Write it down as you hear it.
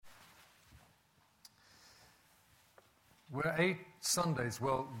We're 8 Sundays,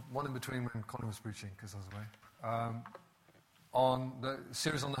 well, one in between when Connie was preaching, because I was away, on the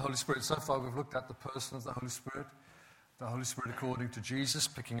series on the Holy Spirit. So far we've looked at the person of the Holy Spirit according to Jesus,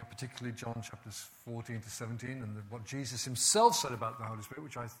 picking up particularly John chapters 14 to 17, and what Jesus himself said about the Holy Spirit,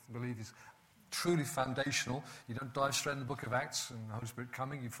 which I believe is truly foundational. You don't dive straight in the book of Acts and the Holy Spirit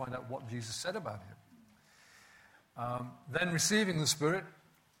coming, you find out what Jesus said about him. Then receiving the Spirit,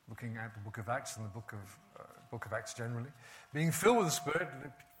 looking at the book of Acts and the book of Acts generally. Being filled with the Spirit,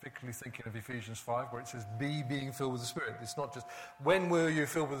 particularly thinking of Ephesians 5, where it says, be being filled with the Spirit. It's not just, when were you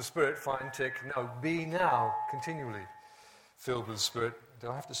filled with the Spirit? Fine, tick. No, be now, continually filled with the Spirit. Do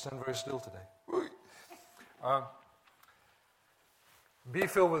I have to stand very still today? Be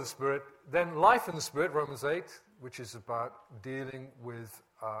filled with the Spirit. Then life in the Spirit, Romans 8, which is about dealing with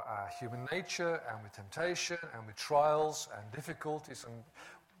our human nature and with temptation and with trials and difficulties. And,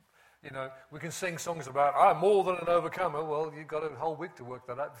 you know, we can sing songs about, I'm more than an overcomer. Well, you've got a whole week to work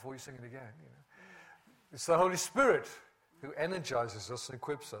that out before you sing it again. You know. It's the Holy Spirit who energizes us and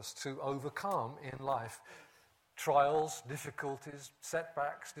equips us to overcome in life trials, difficulties,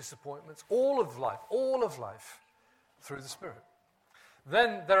 setbacks, disappointments, all of life through the Spirit.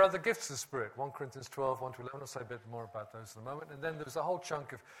 Then there are the gifts of the Spirit, 1 Corinthians 12, 1 to 11. I'll say a bit more about those in a moment. And then there's a whole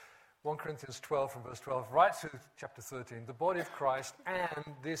chunk of 1 Corinthians 12 from verse 12 right through chapter 13, the body of Christ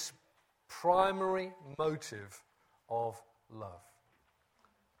and this primary motive of love.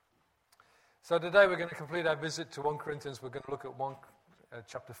 So today we're going to complete our visit to 1 Corinthians. We're going to look at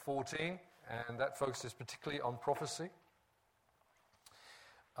chapter 14, and that focuses particularly on prophecy.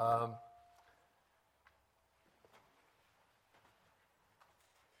 The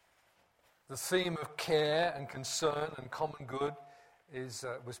theme of care and concern and common good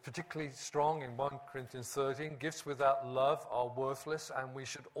was particularly strong in 1 Corinthians 13. Gifts without love are worthless, and we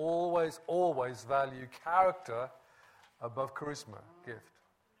should always, always value character above charisma, gift.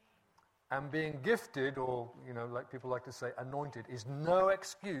 And being gifted, or, you know, like people like to say, anointed, is no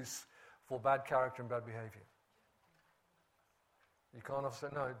excuse for bad character and bad behavior. You can't say,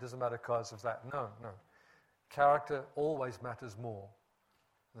 no, it doesn't matter because of that. No. Character always matters more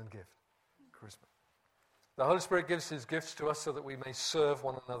than gift. Charisma. The Holy Spirit gives his gifts to us so that we may serve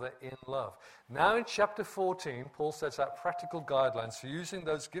one another in love. Now in chapter 14, Paul sets out practical guidelines for using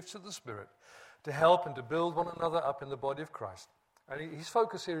those gifts of the Spirit to help and to build one another up in the body of Christ. And his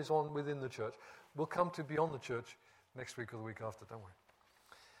focus here is on within the church. We'll come to beyond the church next week or the week after, don't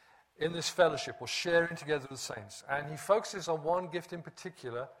we? In this fellowship, or sharing together with saints. And he focuses on one gift in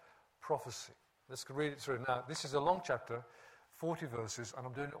particular, prophecy. Let's read it through. Now, this is a long chapter, 40 verses, and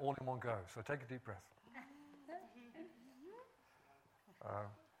I'm doing it all in one go. So take a deep breath.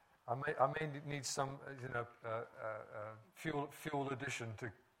 I may need some, fuel addition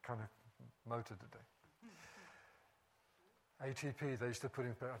to kind of motor today. ATP, they used to put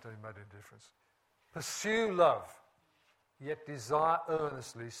in, I don't think it made any difference. Pursue love, yet desire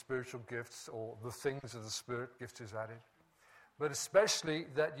earnestly spiritual gifts, or the things of the Spirit, gifts is added, but especially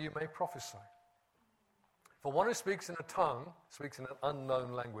that you may prophesy. For one who speaks in a tongue, speaks in an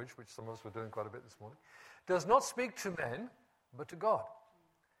unknown language, which some of us were doing quite a bit this morning, does not speak to men, but to God.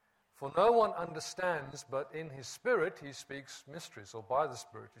 For no one understands, but in his spirit he speaks mysteries, or by the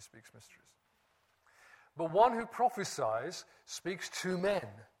Spirit he speaks mysteries. But one who prophesies speaks to men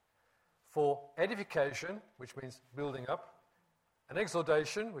for edification, which means building up, and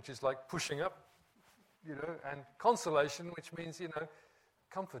exhortation, which is like pushing up, and consolation, which means,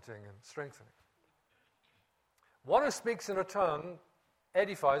 comforting and strengthening. One who speaks in a tongue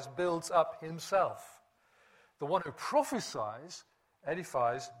edifies, builds up himself. The one who prophesies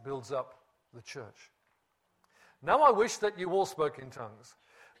edifies, builds up the church. Now I wish that you all spoke in tongues,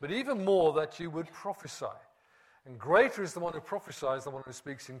 but even more that you would prophesy. And greater is the one who prophesies than the one who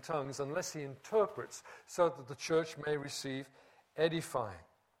speaks in tongues, unless he interprets, so that the church may receive edifying.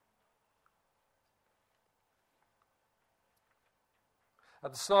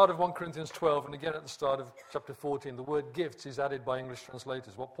 At the start of 1 Corinthians 12, and again at the start of chapter 14, the word gifts is added by English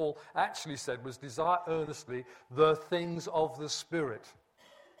translators. What Paul actually said was, desire earnestly the things of the Spirit.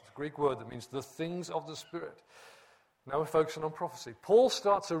 It's a Greek word that means the things of the Spirit. Now we're focusing on prophecy. Paul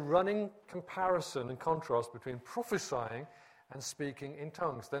starts a running comparison and contrast between prophesying and speaking in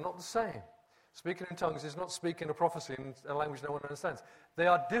tongues. They're not the same. Speaking in tongues is not speaking a prophecy in a language no one understands. They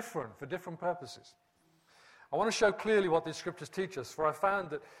are different for different purposes. I want to show clearly what these scriptures teach us, for I found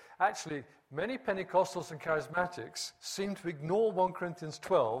that actually many Pentecostals and Charismatics seem to ignore 1 Corinthians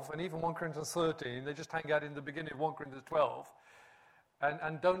 12 and even 1 Corinthians 13. They just hang out in the beginning of 1 Corinthians 12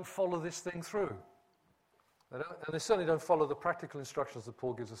 and don't follow this thing through. And they certainly don't follow the practical instructions that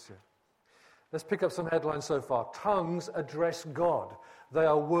Paul gives us here. Let's pick up some headlines so far. Tongues address God. They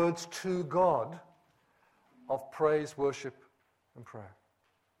are words to God of praise, worship, and prayer.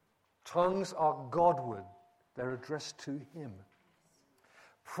 Tongues are Godward. They're addressed to Him.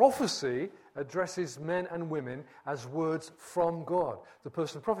 Prophecy addresses men and women as words from God. The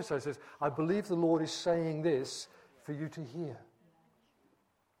person who prophesies says, I believe the Lord is saying this for you to hear.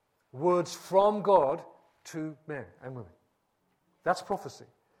 Words from God to men and women. That's prophecy.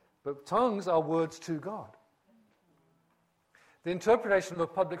 But tongues are words to God. The interpretation of a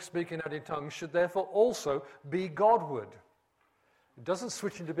public speaking out in tongues should therefore also be Godward. It doesn't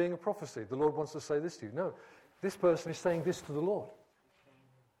switch into being a prophecy. The Lord wants to say this to you. No, this person is saying this to the Lord.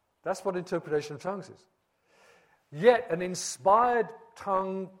 That's what interpretation of tongues is. Yet an inspired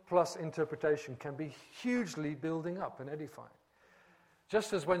tongue plus interpretation can be hugely building up and edifying.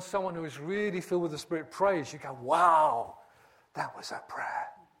 Just as when someone who is really filled with the Spirit prays, you go, wow, that was a prayer.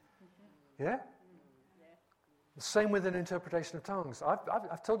 Yeah? The same with an interpretation of tongues.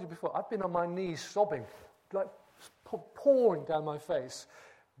 I've told you before, I've been on my knees sobbing, like pouring down my face,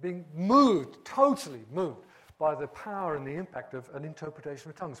 being moved, totally moved by the power and the impact of an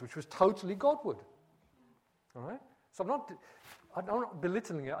interpretation of tongues, which was totally Godward. All right? So I'm not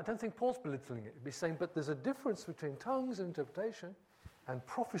belittling it. I don't think Paul's belittling it. He's saying, but there's a difference between tongues and interpretation and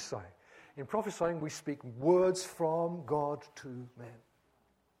prophesying. In prophesying, we speak words from God to men.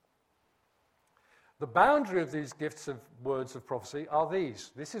 The boundary of these gifts of words of prophecy are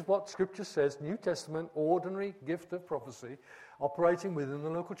these. This is what Scripture says, New Testament, ordinary gift of prophecy, operating within the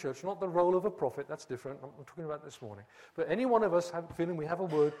local church. Not the role of a prophet, that's different. I'm talking about this morning. But any one of us feeling we have a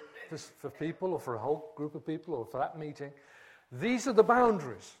word for people or for a whole group of people or for that meeting, these are the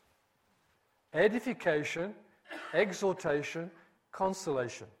boundaries. Edification, exhortation,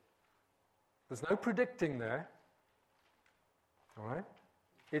 consolation. There's no predicting there. All right?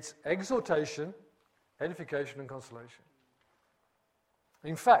 It's exhortation, edification, and consolation.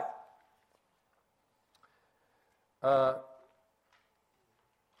 In fact, let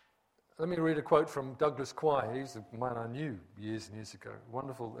me read a quote from Douglas Quay. He's the man I knew years and years ago.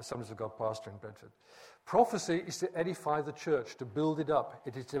 Wonderful Assemblies of God pastor in Bedford. Prophecy is to edify the church, to build it up.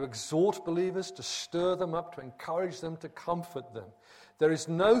 It is to exhort believers, to stir them up, to encourage them, to comfort them. There is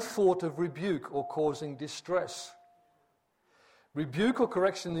no thought of rebuke or causing distress. Rebuke or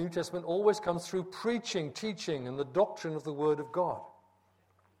correction in the New Testament always comes through preaching, teaching, and the doctrine of the Word of God.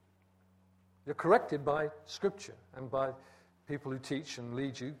 You're corrected by Scripture and by people who teach and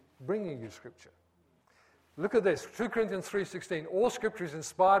lead you, bringing you Scripture. Look at this, 2 Corinthians 3:16. All Scripture is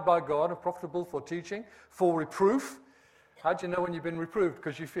inspired by God and profitable for teaching, for reproof. How do you know when you've been reproved?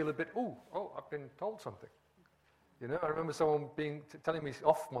 Because you feel a bit, I've been told something. You know, I remember someone telling me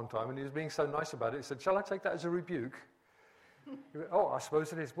off one time, and he was being so nice about it. He said, shall I take that as a rebuke? I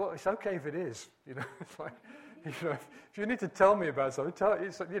suppose it is. Well, it's okay if it is. You know, it's like, if you need to tell me about something, tell it.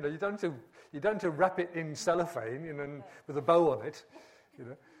 You don't need to wrap it in cellophane, and with a bow on it.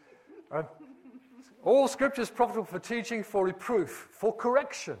 All Scripture is profitable for teaching, for reproof, for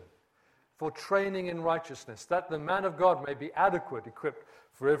correction, for training in righteousness, that the man of God may be adequate, equipped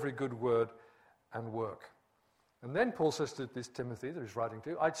for every good word and work. And then Paul says to this Timothy that he's writing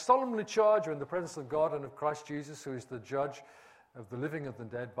to, I solemnly charge you in the presence of God and of Christ Jesus, who is the judge of the living and the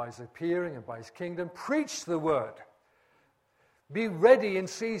dead, by his appearing and by his kingdom, preach the word. Be ready in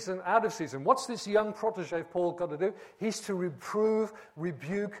season, out of season. What's this young protege of Paul got to do? He's to reprove,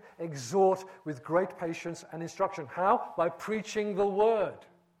 rebuke, exhort with great patience and instruction. How? By preaching the word.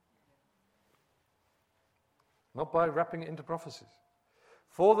 Not by wrapping it into prophecies.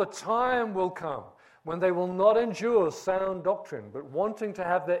 For the time will come when they will not endure sound doctrine, but wanting to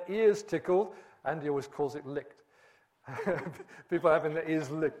have their ears tickled, and he always calls it licked. People having their ears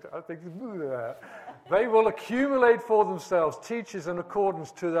licked. I think, they will accumulate for themselves teachers in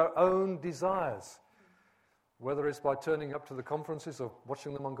accordance to their own desires, whether it's by turning up to the conferences or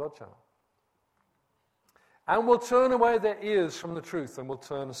watching them on God Channel. And will turn away their ears from the truth and will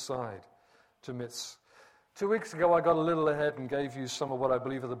turn aside to myths. 2 weeks ago, I got a little ahead and gave you some of what I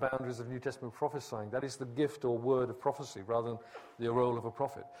believe are the boundaries of New Testament prophesying. That is the gift or word of prophecy rather than the role of a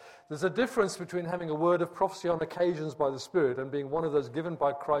prophet. There's a difference between having a word of prophecy on occasions by the Spirit and being one of those given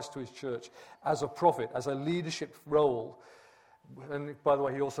by Christ to his church as a prophet, as a leadership role. And by the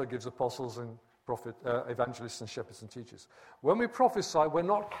way, he also gives apostles and evangelists and shepherds and teachers. When we prophesy, we're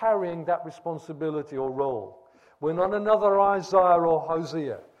not carrying that responsibility or role. We're not another Isaiah or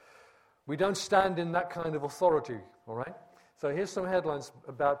Hosea. We don't stand in that kind of authority, all right? So here's some headlines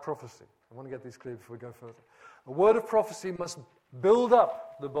about prophecy. I want to get these clear before we go further. A word of prophecy must build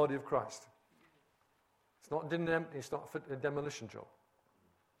up the body of Christ. It's not a demolition job.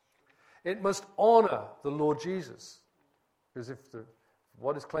 It must honor the Lord Jesus. Because if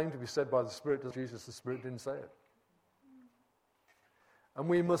what is claimed to be said by the Spirit to Jesus, the Spirit didn't say it. And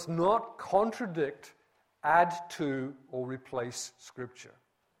we must not contradict, add to, or replace Scripture.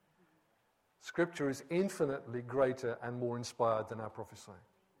 Scripture is infinitely greater and more inspired than our prophesying.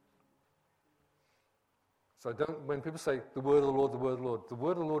 So when people say, the word of the Lord, the word of the Lord, the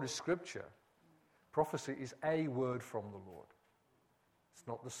word of the Lord is Scripture. Prophecy is a word from the Lord. It's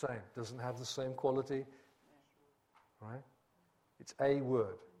not the same. It doesn't have the same quality. Right? It's a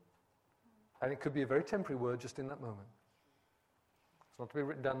word. And it could be a very temporary word just in that moment. It's not to be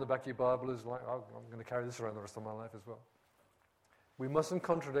written down in the back of your Bible as like, oh, I'm going to carry this around the rest of my life as well. We mustn't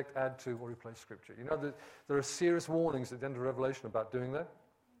contradict, add to, or replace Scripture. You know, there are serious warnings at the end of Revelation about doing that.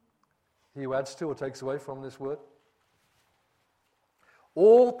 He who adds to or takes away from this word.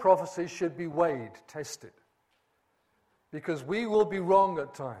 All prophecy should be weighed, tested. Because we will be wrong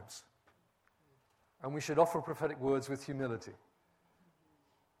at times. And we should offer prophetic words with humility.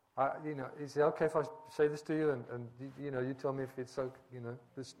 Is it okay if I say this to you? And you tell me if it's okay. There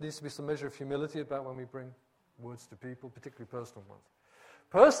needs to be some measure of humility about when we bring words to people, particularly personal ones.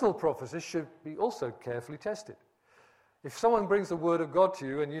 Personal prophecy should be also carefully tested. If someone brings the word of God to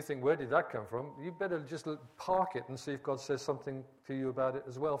you and you think, where did that come from? You better just park it and see if God says something to you about it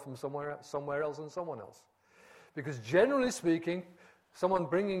as well from somewhere else and someone else. Because generally speaking, someone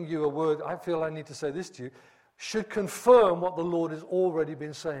bringing you a word, I feel I need to say this to you, should confirm what the Lord has already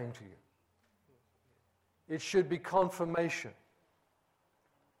been saying to you. It should be confirmation.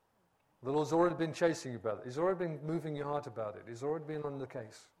 The Lord's already been chasing you about it. He's already been moving your heart about it. He's already been on the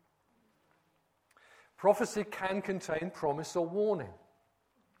case. Prophecy can contain promise or warning.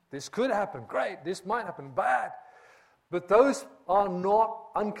 This could happen, great. This might happen, bad. But those are not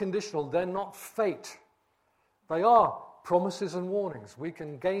unconditional. They're not fate. They are promises and warnings. We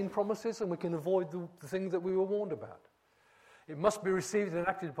can gain promises and we can avoid the thing that we were warned about. It must be received and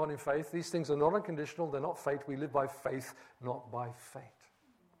acted upon in faith. These things are not unconditional. They're not fate. We live by faith, not by fate.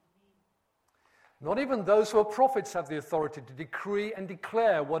 Not even those who are prophets have the authority to decree and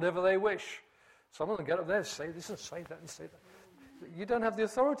declare whatever they wish. Someone will get up there and say this and say that and say that. You don't have the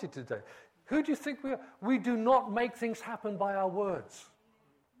authority today. Who do you think we are? We do not make things happen by our words.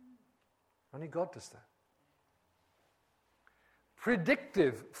 Only God does that.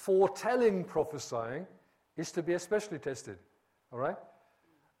 Predictive, foretelling prophesying is to be especially tested. All right?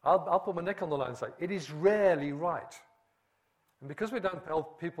 I'll put my neck on the line and say, it is rarely right. And because we don't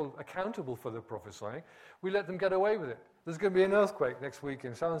hold people accountable for their prophesying, we let them get away with it. There's going to be an earthquake next week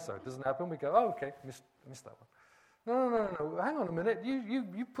in so-and-so. It doesn't happen. We go, oh, okay, missed that one. No. Hang on a minute.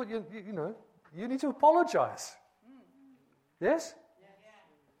 You put your, you need to apologize. Yes?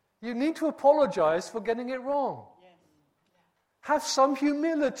 You need to apologize for getting it wrong. Have some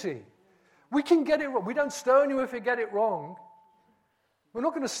humility. We can get it wrong. We don't stone you if you get it wrong. We're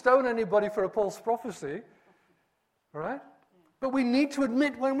not going to stone anybody for a false prophecy. All right? But we need to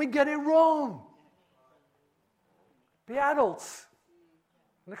admit when we get it wrong. Be adults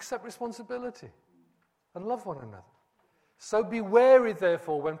and accept responsibility and love one another. So be wary,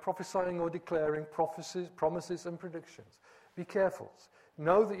 therefore, when prophesying or declaring promises and predictions. Be careful.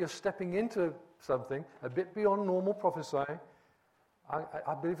 Know that you're stepping into something a bit beyond normal prophesying.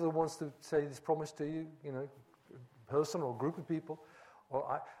 I believe the Lord wants to say this promise to you, a person or a group of people.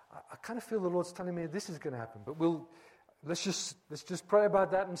 Or I kind of feel the Lord's telling me this is going to happen. But let's just pray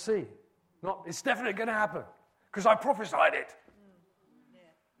about that and see. It's definitely going to happen because I prophesied it.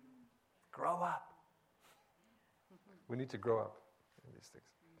 Grow up. We need to grow up in these things.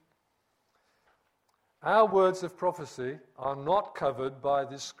 Our words of prophecy are not covered by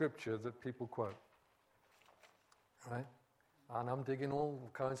this scripture that people quote. Right? And I'm digging all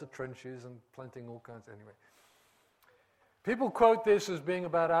kinds of trenches and planting all kinds. Anyway. People quote this as being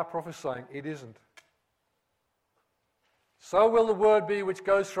about our prophesying. It isn't. So will the word be which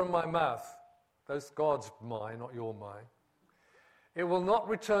goes from my mouth. That's God's mind, not your mind. It will not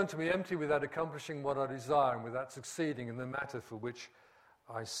return to me empty without accomplishing what I desire and without succeeding in the matter for which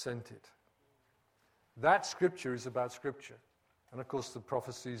I sent it. That scripture is about scripture. And of course the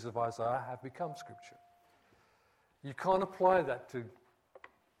prophecies of Isaiah have become scripture. You can't apply that to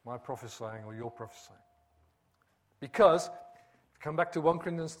my prophesying or your prophesying. Because, come back to 1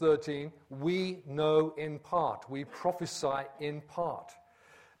 Corinthians 13, we know in part. We prophesy in part.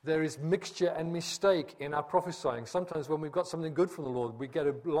 There is mixture and mistake in our prophesying. Sometimes when we've got something good from the Lord, we get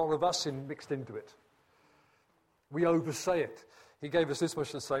a lot of us mixed into it. We oversay it. He gave us this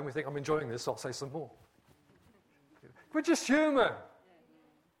much to say, and we think, I'm enjoying this, I'll say some more. We're just human.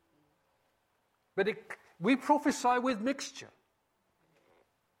 But we prophesy with mixture.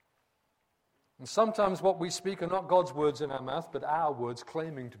 And sometimes what we speak are not God's words in our mouth, but our words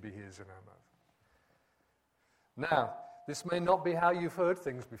claiming to be his in our mouth. Now, this may not be how you've heard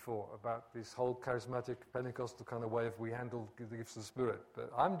things before about this whole charismatic Pentecostal kind of way of we handle the gifts of the Spirit.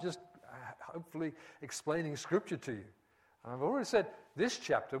 But I'm just hopefully explaining Scripture to you. And I've already said this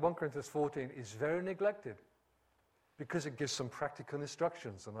chapter, 1 Corinthians 14, is very neglected because it gives some practical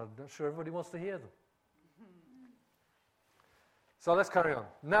instructions, and I'm not sure everybody wants to hear them. So let's carry on.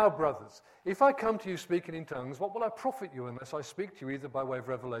 Now, brothers, if I come to you speaking in tongues, what will I profit you unless I speak to you either by way of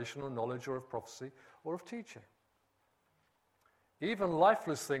revelation or knowledge or of prophecy or of teaching? Even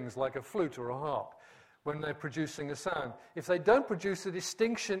lifeless things like a flute or a harp, when they're producing a sound, if they don't produce a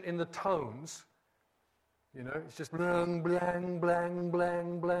distinction in the tones, it's just blang, blang, blang,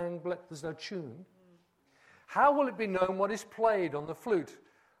 blang, blang, blang, there's no tune. How will it be known what is played on the flute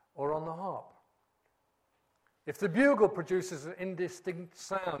or on the harp? If the bugle produces an indistinct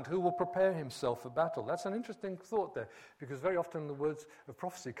sound, who will prepare himself for battle? That's an interesting thought there, because very often the words of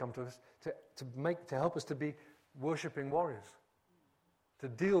prophecy come to us to help us to be worshipping warriors, to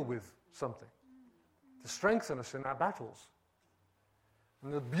deal with something, to strengthen us in our battles.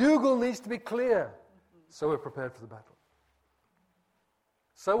 And the bugle needs to be clear, so we're prepared for the battle.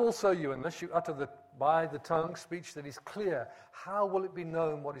 So also you, unless you utter by the tongue speech that is clear, how will it be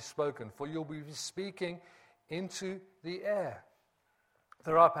known what is spoken? For you'll be speaking into the air.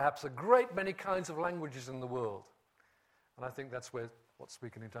 There are perhaps a great many kinds of languages in the world. And I think that's what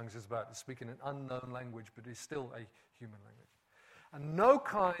speaking in tongues is about. It's speaking an unknown language, but it's still a human language. And no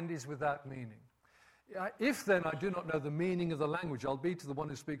kind is without meaning. If then I do not know the meaning of the language, I'll be to the one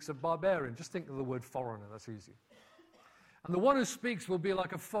who speaks a barbarian. Just think of the word foreigner, that's easy. And the one who speaks will be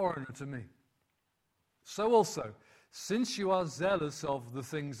like a foreigner to me. So also, since you are zealous of the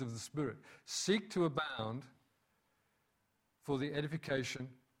things of the Spirit, seek to abound for the edification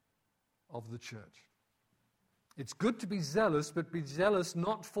of the church. It's good to be zealous, but be zealous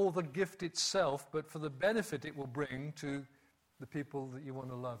not for the gift itself, but for the benefit it will bring to the people that you want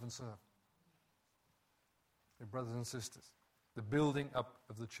to love and serve. Your brothers and sisters. The building up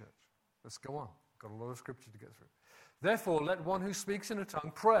of the church. Let's go on. Got a lot of scripture to get through. Therefore, let one who speaks in a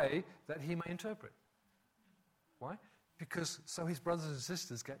tongue pray that he may interpret. Why? Because so his brothers and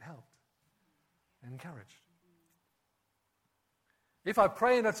sisters get helped and encouraged. If I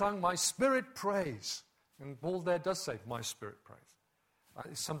pray in a tongue, my spirit prays. And Paul there does say, my spirit prays.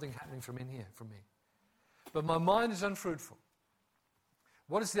 It's something happening from in here, from me. But my mind is unfruitful.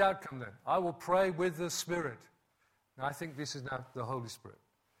 What is the outcome then? I will pray with the Spirit. Now, I think this is now the Holy Spirit.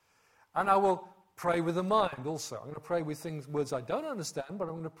 And I will pray with the mind also. I'm going to pray with words I don't understand, but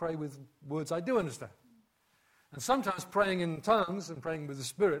I'm going to pray with words I do understand. And sometimes praying in tongues and praying with the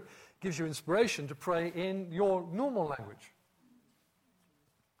Spirit gives you inspiration to pray in your normal language.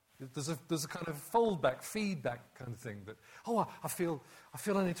 There's a kind of fold-back, feedback kind of thing that, I feel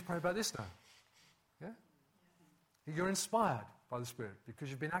I need to pray about this now. Yeah? You're inspired by the Spirit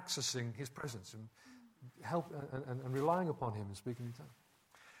because you've been accessing His presence and and relying upon Him and speaking in tongues.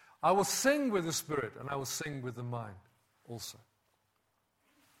 I will sing with the Spirit and I will sing with the mind also.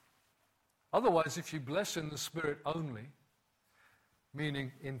 Otherwise, if you bless in the Spirit only,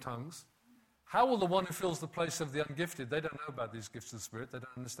 meaning in tongues, how will the one who fills the place of the ungifted, they don't know about these gifts of the Spirit, they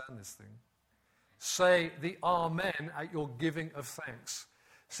don't understand this thing, say the Amen at your giving of thanks,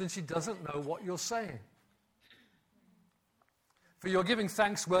 since he doesn't know what you're saying? For you're giving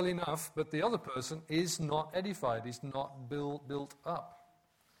thanks well enough, but the other person is not edified, is not built up.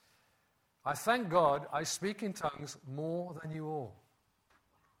 I thank God I speak in tongues more than you all.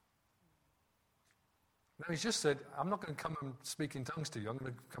 Now he's just said, I'm not going to come and speak in tongues to you, I'm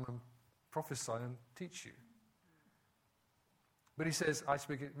going to come and prophesy and teach you. But he says, I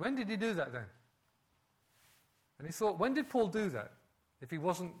speak it. When did he do that then? And he thought, when did Paul do that? If he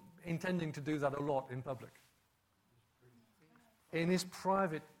wasn't intending to do that a lot in public. In his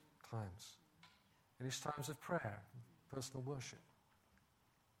private times. In his times of prayer, personal worship.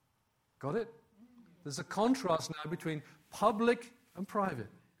 Got it? There's a contrast now between public and private.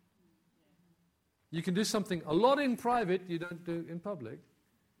 You can do something a lot in private you don't do in public.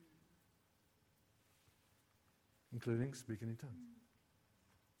 Including speaking in tongues.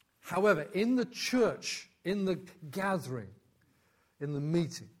 However, in the church, in the gathering, in the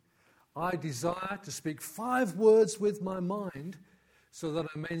meeting, I desire to speak 5 words with my mind so that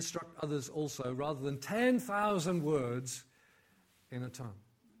I may instruct others also, rather than 10,000 words in a tongue.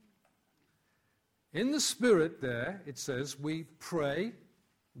 In the Spirit there, it says, we pray,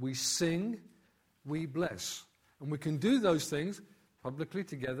 we sing, we bless. And we can do those things publicly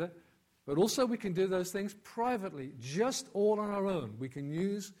together, but also we can do those things privately, just all on our own. We can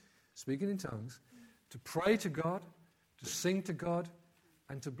use speaking in tongues, to pray to God, to sing to God,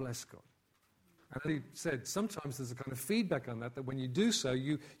 and to bless God. And he said sometimes there's a kind of feedback on that when you do so,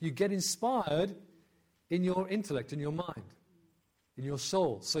 you get inspired in your intellect, in your mind, in your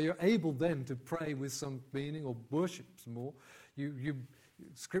soul. So you're able then to pray with some meaning or worship some more.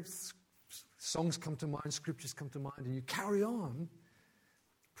 Songs come to mind, scriptures come to mind, and you carry on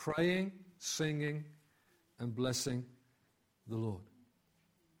praying, singing, and blessing the Lord.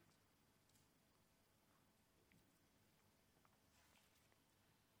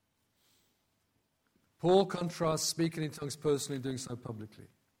 Paul contrasts speaking in tongues personally and doing so publicly.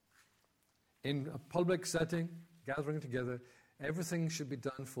 In a public setting, gathering together, everything should be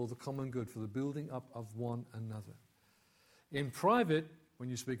done for the common good, for the building up of one another. In private, when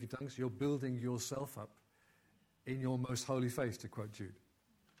you speak in tongues, you're building yourself up in your most holy faith, to quote Jude.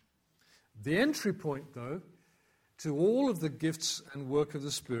 The entry point, though, to all of the gifts and work of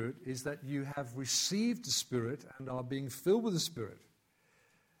the Spirit is that you have received the Spirit and are being filled with the Spirit.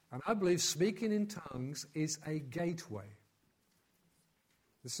 And I believe speaking in tongues is a gateway.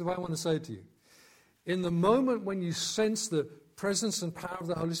 This is what I want to say to you. In the moment when you sense the presence and power of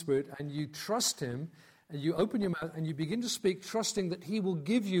the Holy Spirit and you trust Him, and you open your mouth and you begin to speak, trusting that He will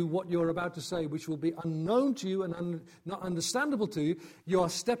give you what you're about to say, which will be unknown to you and not understandable to you, you are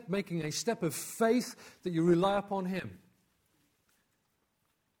making a step of faith that you rely upon Him.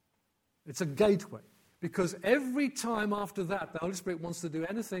 It's a gateway. Because every time after that, the Holy Spirit wants to do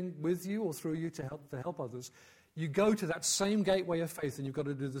anything with you or through you to help others, you go to that same gateway of faith and you've got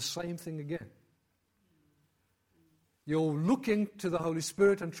to do the same thing again. You're looking to the Holy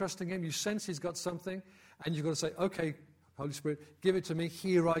Spirit and trusting Him. You sense He's got something, and you've got to say, okay, Holy Spirit, give it to me.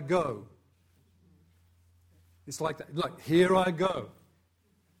 Here I go. It's like that. Like, here I go.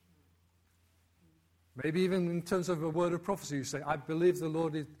 Maybe even in terms of a word of prophecy, you say, I believe the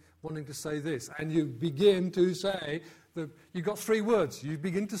Lord is wanting to say this. And you begin to say, you've got 3 words. You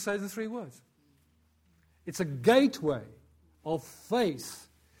begin to say the 3 words. It's a gateway of faith.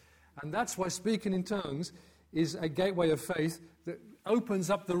 And that's why speaking in tongues is a gateway of faith that opens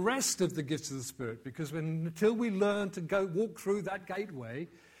up the rest of the gifts of the Spirit. Because until we learn to walk through that gateway,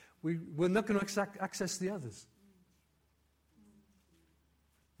 we're not going to access the others.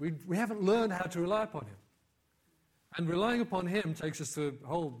 We haven't learned how to rely upon Him. And relying upon Him takes us to a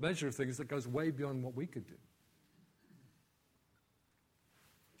whole measure of things that goes way beyond what we could do.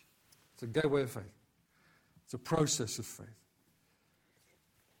 It's a gateway of faith. It's a process of faith.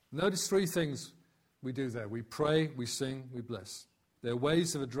 Notice 3 things we do there. We pray, we sing, we bless. They're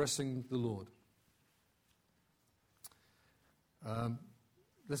ways of addressing the Lord.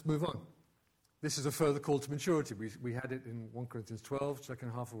 Let's move on. This is a further call to maturity. We had it in 1 Corinthians 12,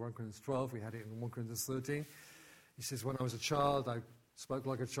 second half of 1 Corinthians 12. We had it in 1 Corinthians 13. He says, when I was a child, I spoke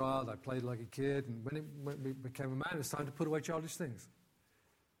like a child, I played like a kid, and when we became a man, it's time to put away childish things.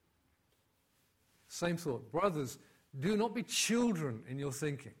 Same thought. Brothers, do not be children in your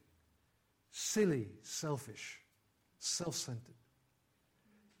thinking. Silly, selfish, self-centered.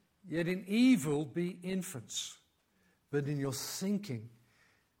 Yet in evil be infants, but in your thinking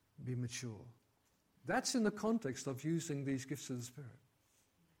be mature. That's in the context of using these gifts of the Spirit.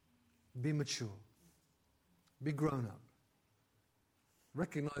 Be mature. Be grown up.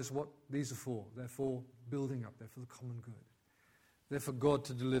 Recognize what these are for. They're for building up. They're for the common good. They're for God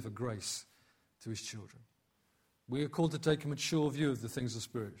to deliver grace to His children. We are called to take a mature view of the things of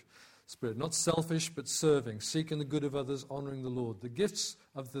the Spirit, not selfish, but serving, seeking the good of others, honoring the Lord. The gifts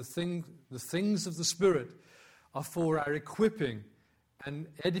of the things of the Spirit are for our equipping and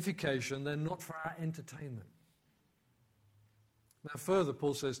edification. They're not for our entertainment. Now further,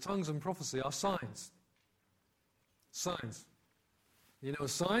 Paul says, tongues and prophecy are signs. Signs. You know a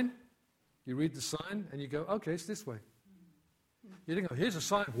sign? You read the sign and you go, okay, it's this way. You don't go, here's a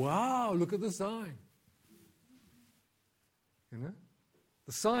sign. Wow, look at the sign. You know?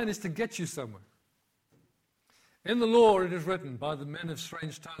 The sign is to get you somewhere. In the law it is written, by the men of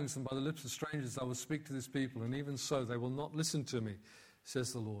strange tongues and by the lips of strangers I will speak to this people, and even so they will not listen to me,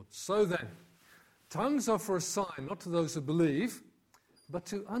 says the Lord. So then, tongues are for a sign, not to those who believe, but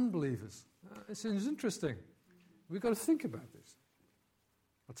to unbelievers. It's interesting. We've got to think about this.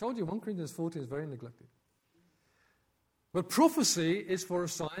 I told you 1 Corinthians 14 is very neglected. But prophecy is for a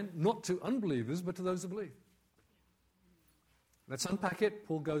sign, not to unbelievers, but to those who believe. Let's unpack it.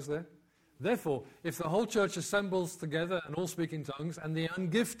 Paul goes there. Therefore, if the whole church assembles together and all speak in tongues, and the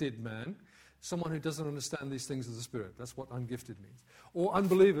ungifted man, someone who doesn't understand these things of the Spirit, that's what ungifted means, or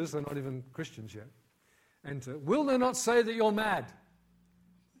unbelievers, they're not even Christians yet, enter, will they not say that you're mad?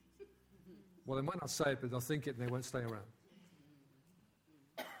 Well, they might not say it, but they'll think it and they won't stay around.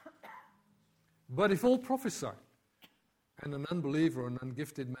 But if all prophesy, and an unbeliever or an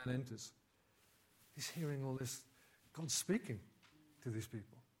ungifted man enters, he's hearing all this. God's speaking to these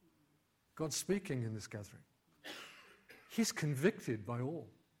people. God's speaking in this gathering. He's convicted by all.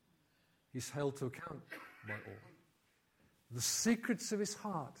 He's held to account by all. The secrets of his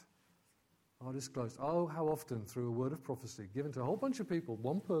heart are disclosed. Oh, how often through a word of prophecy given to a whole bunch of people,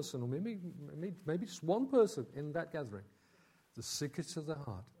 one person or maybe just one person in that gathering, the secrets of their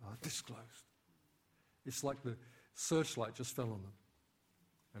heart are disclosed. It's like the searchlight just fell on them.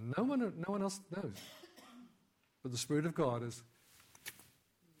 And no one else knows. But the Spirit of God is...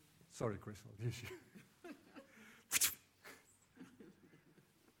 Sorry, Chris, I'll use you.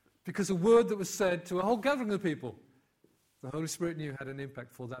 Because a word that was said to a whole gathering of people, the Holy Spirit knew had an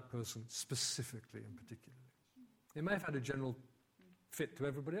impact for that person specifically and particularly. It may have had a general fit to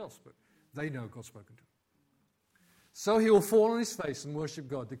everybody else, but they know God's spoken to him. So he will fall on his face and worship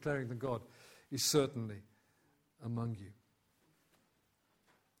God, declaring that God is certainly among you.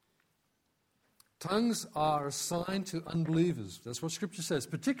 Tongues are a sign to unbelievers. That's what Scripture says,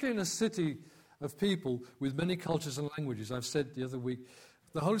 particularly in a city of people with many cultures and languages. I've said the other week,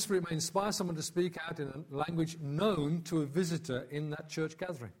 the Holy Spirit may inspire someone to speak out in a language known to a visitor in that church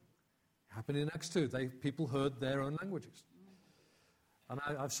gathering. It happened in Acts 2. People heard their own languages. And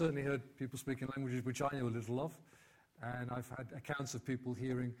I've certainly heard people speak in languages which I know a little of. And I've had accounts of people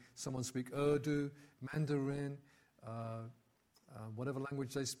hearing someone speak Urdu, Mandarin, whatever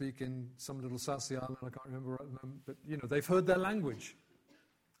language they speak in some little South Sea island, I can't remember right at the moment. But, they've heard their language.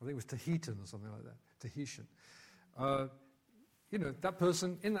 I think it was Tahitian or something like that. Tahitian. That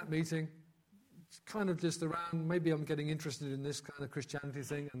person in that meeting, kind of just around, maybe I'm getting interested in this kind of Christianity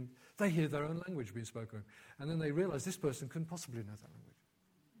thing, and they hear their own language being spoken. And then they realize this person couldn't possibly know that language.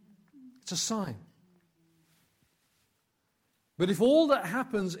 It's a sign. But if all that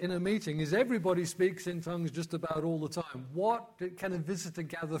happens in a meeting is everybody speaks in tongues just about all the time, what can a visitor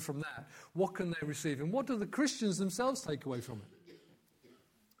gather from that? What can they receive? And what do the Christians themselves take away from it?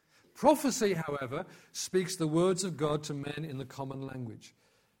 Prophecy, however, speaks the words of God to men in the common language.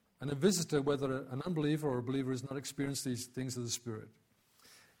 And a visitor, whether an unbeliever or a believer, has not experienced these things of the Spirit.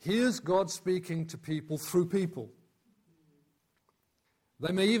 Hears God speaking to people through people.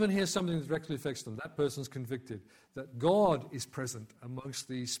 They may even hear something that directly affects them. That person's convicted that God is present amongst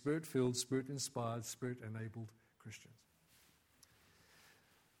these Spirit-filled, Spirit-inspired, Spirit-enabled Christians.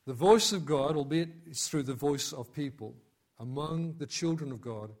 The voice of God, albeit it's through the voice of people, among the children of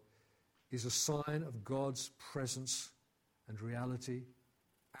God, is a sign of God's presence and reality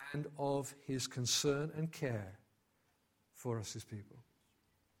and of his concern and care for us, his people.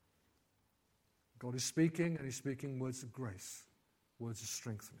 God is speaking, and he's speaking words of grace, words of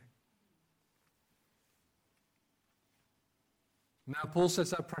strengthening. Now, Paul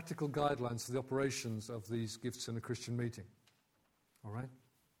sets out practical guidelines for the operations of these gifts in a Christian meeting. All right?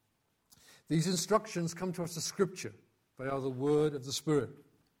 These instructions come to us as Scripture. They are the word of the Spirit,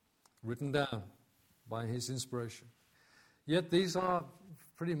 written down by his inspiration. Yet these are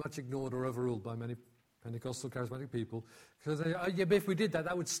pretty much ignored or overruled by many Pentecostal charismatic people, because they, but if we did that,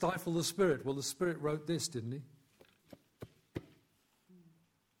 that would stifle the Spirit. Well, the Spirit wrote this, didn't he?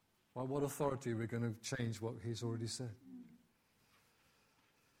 By what authority are we going to change what he's already said?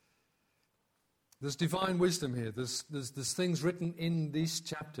 There's divine wisdom here. There's things written in this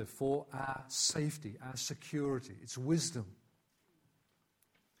chapter for our safety, our security. It's wisdom.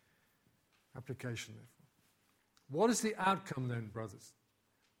 Application, therefore. What is the outcome then, brothers?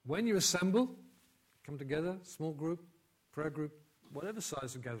 When you assemble, come together, small group, prayer group, whatever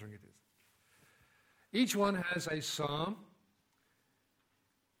size of gathering it is. Each one has a psalm,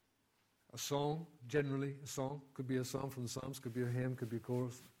 a song, generally a song. Could be a psalm from the Psalms, could be a hymn, could be a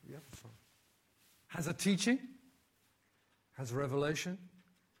chorus. Yeah, a song. Has a teaching, has a revelation,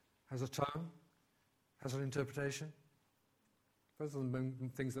 has a tongue, has an interpretation. Those are the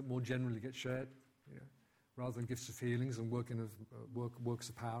things that more generally get shared, rather than gifts of healings and works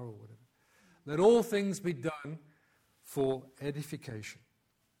of power or whatever. Let all things be done for edification,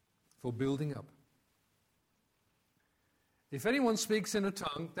 for building up. If anyone speaks in a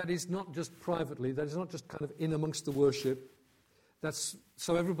tongue, that is not just privately, that is not just kind of in amongst the worship, that's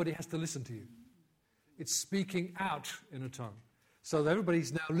so everybody has to listen to you. It's speaking out in a tongue. So that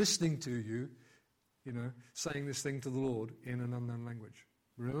everybody's now listening to you, saying this thing to the Lord in an unknown language.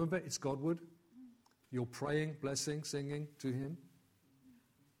 Remember, it's Godward. You're praying, blessing, singing to him.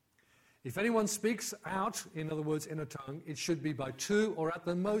 If anyone speaks out, in other words, in a tongue, it should be by 2 or at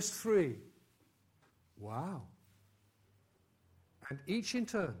the most 3. Wow. And each in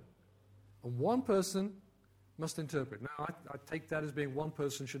turn. And one person must interpret. Now, I take that as being one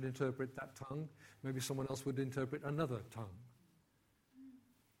person should interpret that tongue. Maybe someone else would interpret another tongue.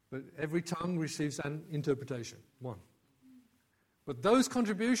 But every tongue receives an interpretation, one. But those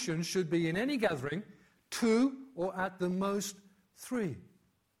contributions should be in any gathering 2 or at the most 3.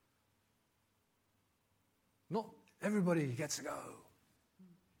 Not everybody gets to go.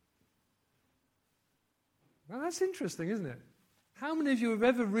 Well, that's interesting, isn't it? How many of you have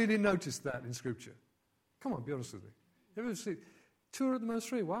ever really noticed that in Scripture? Come on, be honest with me. You ever see 2 or at the most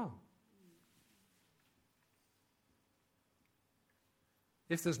 3? Wow.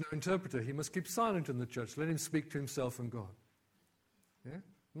 If there's no interpreter, he must keep silent in the church. Let him speak to himself and God. Yeah?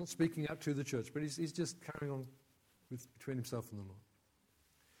 Not speaking out to the church, but he's just carrying on between himself and the Lord.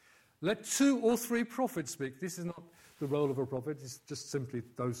 Let 2 or 3 prophets speak. This is not the role of a prophet. It's just simply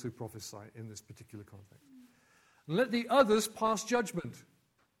those who prophesy in this particular context. And let the others pass judgment.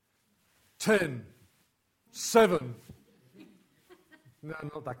 10, 7. No,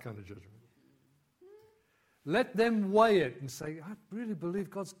 not that kind of judgment. Let them weigh it and say, I really believe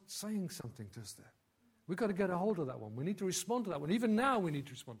God's saying something to us there. We've got to get a hold of that one. We need to respond to that one. Even now we need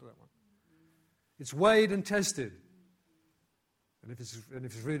to respond to that one. It's weighed and tested. And if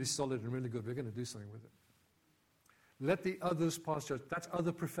it's really solid and really good, we're going to do something with it. Let the others pass judgment. That's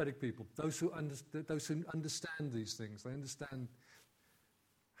other prophetic people. Those who understand these things. They understand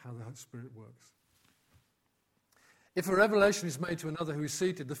how the Holy Spirit works. If a revelation is made to another who is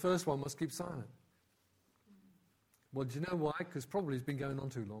seated, the first one must keep silent. Well, do you know why? Because probably it's been going on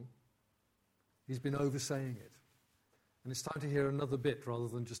too long. He's been oversaying it. And it's time to hear another bit rather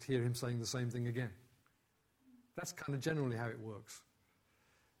than just hear him saying the same thing again. That's kind of generally how it works.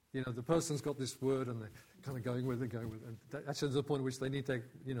 You know, the person's got this word and they're kind of going with it. And that's to the point at which they need their,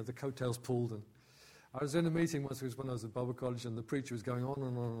 the coattails pulled. And I was in a meeting once, it was when I was at Bible college, and the preacher was going on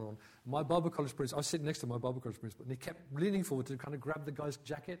and on and on. My Bible college principal, I was sitting next to my Bible college principal, and he kept leaning forward to kind of grab the guy's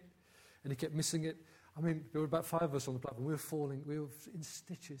jacket, and he kept missing it. I mean, there were about 5 of us on the platform. We were falling. We were in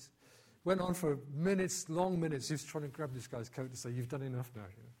stitches. Went on for minutes, long minutes. He was trying to grab this guy's coat to say, you've done enough now.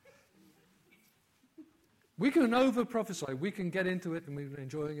 We can over-prophesy. We can get into it and we're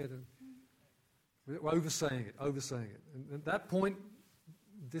enjoying it. And we're oversaying it. And at that point,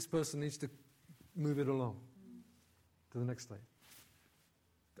 this person needs to move it along to the next stage.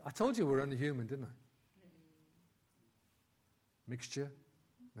 I told you we're only human, didn't I? Mixture,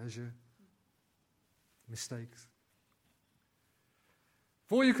 measure, mistakes.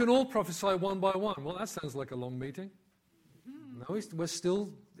 For you can all prophesy one by one. Well, that sounds like a long meeting. No, we're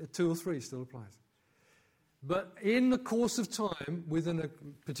still, 2 or 3 still applies. But in the course of time, within a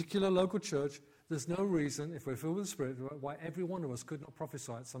particular local church, there's no reason, if we're filled with the Spirit, why every one of us could not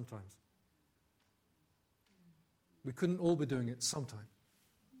prophesy at some times. We couldn't all be doing it sometime.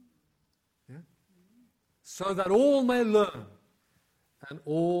 Yeah? So that all may learn and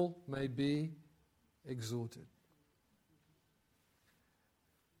all may be exhorted.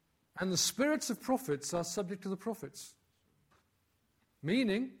 And the spirits of prophets are subject to the prophets.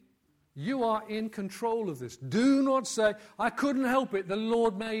 Meaning, you are in control of this. Do not say, I couldn't help it, the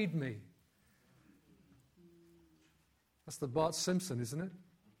Lord made me. That's the Bart Simpson, isn't it?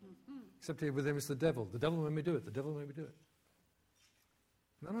 Except here with him it's the devil. The devil made me do it. The devil made me do it.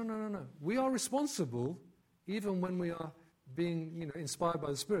 No. We are responsible, even when we are being inspired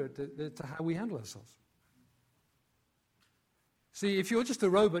by the Spirit, to how we handle ourselves. See, if you're just a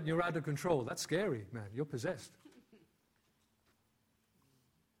robot and you're out of control, that's scary, man. You're possessed.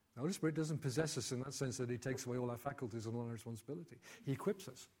 The Holy Spirit doesn't possess us in that sense that he takes away all our faculties and all our responsibility. He equips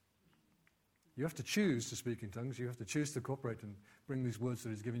us. You have to choose to speak in tongues. You have to choose to cooperate and bring these words that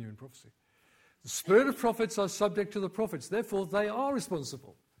he's given you in prophecy. The spirit of prophets are subject to the prophets. Therefore, they are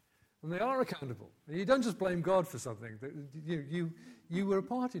responsible. And they are accountable. And you don't just blame God for something that you were a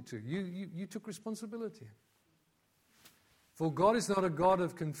party to. You took responsibility. For God is not a God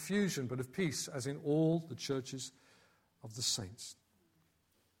of confusion, but of peace, as in all the churches of the saints.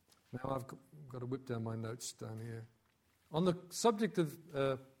 Now I've got to whip down my notes down here. On the subject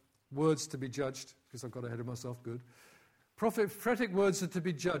of words to be judged, because I've got ahead of myself, good. Prophetic words are to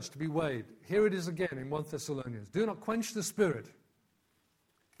be judged, to be weighed. Here it is again in 1 Thessalonians. Do not quench the Spirit.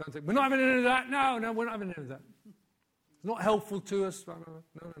 Don't think, we're not having any of that. No, we're not having any of that. It's not helpful to us. No.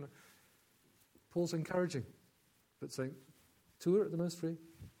 Paul's encouraging, but saying, 2 are at the most 3.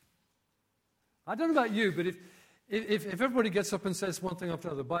 I don't know about you, but if everybody gets up and says one thing after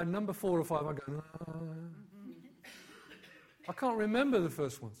another, by number 4 or 5, I go, I can't remember the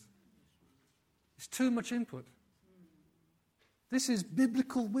first ones. It's too much input. This is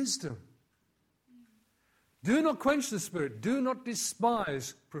biblical wisdom. Do not quench the Spirit. Do not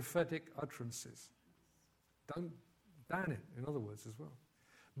despise prophetic utterances. Don't ban it, in other words, as well.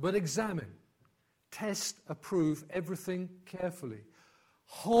 But examine, test, approve everything carefully.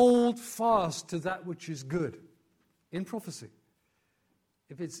 Hold fast to that which is good in prophecy.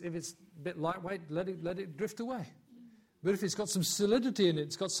 If it's a bit lightweight, let it drift away. But if it's got some solidity in it,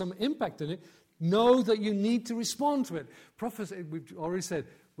 it's got some impact in it, know that you need to respond to it. Prophecy, we've already said,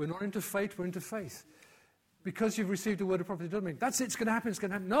 we're not into fate, we're into faith. Because you've received a word of prophecy doesn't mean, that's it, it's going to happen, it's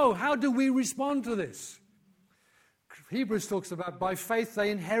going to happen. No, how do we respond to this? Hebrews talks about by faith they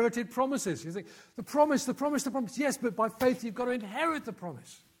inherited promises. You think, the promise. Yes, but by faith you've got to inherit the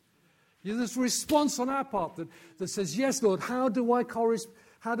promise. There's a response on our part that says, yes, Lord, how do I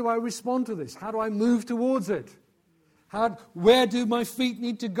respond to this? How do I move towards it? Where do my feet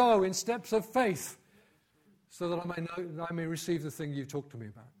need to go in steps of faith so that I may receive the thing you've talked to me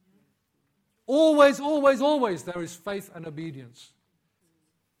about? Always, always, always there is faith and obedience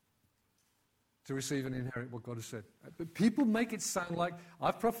to receive and inherit what God has said. But people make it sound like,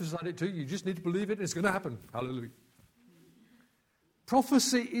 I've prophesied it to you, you just need to believe it and it's going to happen. Hallelujah.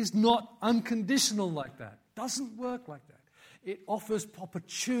 Prophecy is not unconditional like that. Doesn't work like that. It offers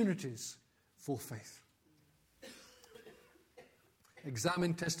opportunities for faith.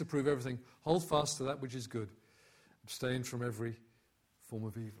 Examine, test, approve everything. Hold fast to that which is good. Abstain from every form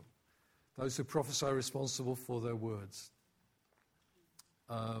of evil. Those who prophesy are responsible for their words.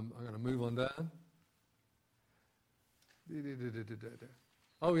 I'm going to move on down.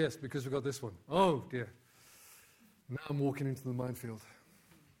 Oh yes, because we've got this one. Oh dear. Now I'm walking into the minefield.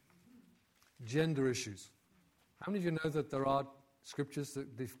 Gender issues. How many of you know that there are scriptures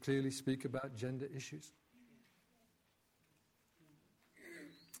that they clearly speak about gender issues?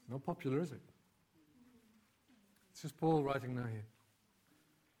 Not popular, is it? It's just Paul writing now here.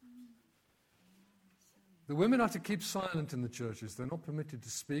 The women are to keep silent in the churches. They're not permitted to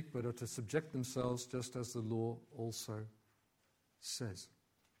speak, but are to subject themselves just as the law also says.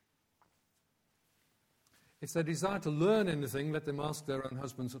 If they desire to learn anything, let them ask their own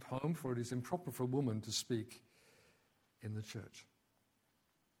husbands at home, for it is improper for a woman to speak in the church.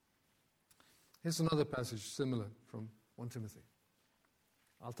 Here's another passage similar from 1 Timothy.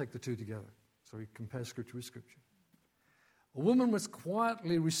 I'll take the two together, so we compare Scripture with Scripture. A woman must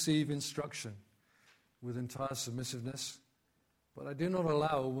quietly receive instruction with entire submissiveness, but I do not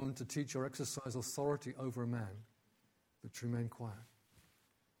allow a woman to teach or exercise authority over a man, but to remain quiet.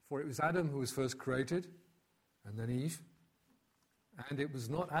 For it was Adam who was first created, and then Eve. And it was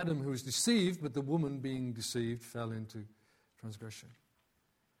not Adam who was deceived, but the woman being deceived fell into transgression.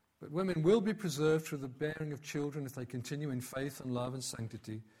 But women will be preserved through the bearing of children if they continue in faith and love and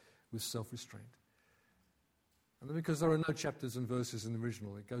sanctity with self-restraint. And then because there are no chapters and verses in the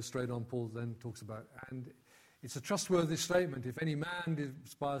original, it goes straight on. Paul then talks about, and it's a trustworthy statement. If any man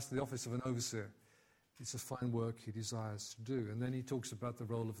aspires to the office of an overseer, it's a fine work he desires to do. And then he talks about the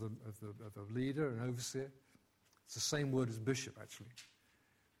role of a leader, an overseer. It's the same word as bishop, actually.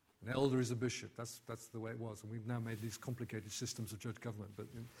 An elder is a bishop. That's the way it was. And we've now made these complicated systems of church government. But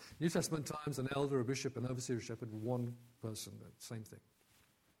in New Testament times, an elder, a bishop, an overseer, a shepherd were one person, same thing.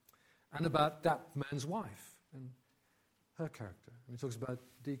 And about that man's wife and her character. And he talks about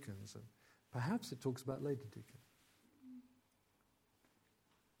deacons. And perhaps it talks about lady deacons.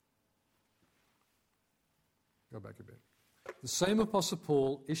 Go back a bit. The same Apostle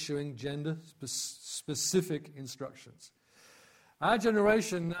Paul issuing gender-specific instructions. Our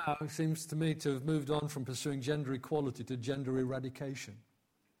generation now seems to me to have moved on from pursuing gender equality to gender eradication.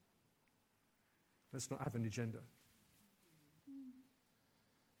 Let's not have any gender.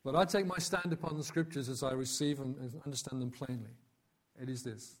 But I take my stand upon the Scriptures as I receive and understand them plainly. It is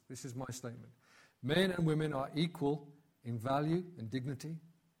this. This is my statement. Men and women are equal in value and dignity,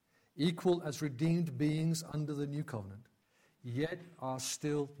 equal as redeemed beings under the new covenant, yet are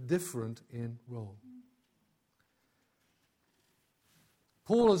still different in role.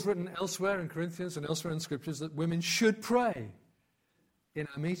 Paul has written elsewhere in Corinthians and elsewhere in Scriptures that women should pray in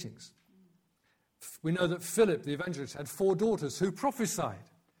our meetings. We know that Philip, the evangelist, had 4 daughters who prophesied.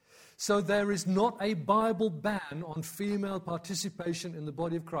 So there is not a Bible ban on female participation in the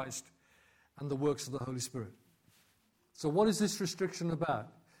body of Christ and the works of the Holy Spirit. So what is this restriction about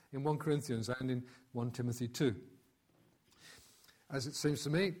in 1 Corinthians and in 1 Timothy 2? As it seems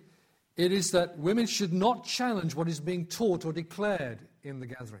to me, it is that women should not challenge what is being taught or declared in the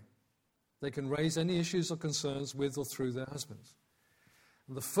gathering. They can raise any issues or concerns with or through their husbands.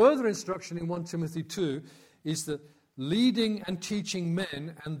 And the further instruction in 1 Timothy 2 is that leading and teaching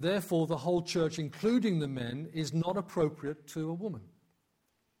men, and therefore the whole church, including the men, is not appropriate to a woman.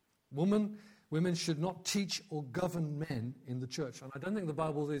 Woman Women should not teach or govern men in the church. And I don't think the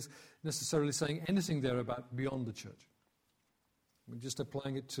Bible is necessarily saying anything there about beyond the church. We're just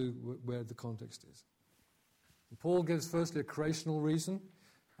applying it to where the context is. And Paul gives firstly a creational reason.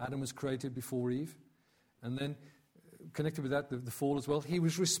 Adam was created before Eve. And then, connected with that, the fall as well. He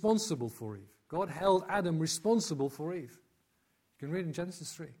was responsible for Eve. God held Adam responsible for Eve. You can read in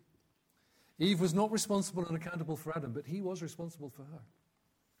Genesis 3. Eve was not responsible and accountable for Adam, but he was responsible for her.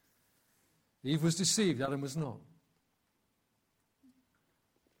 Eve was deceived, Adam was not.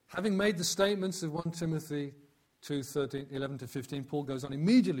 Having made the statements of 1 Timothy 2:11-15, Paul goes on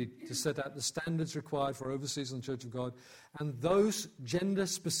immediately to set out the standards required for overseers in the Church of God, and those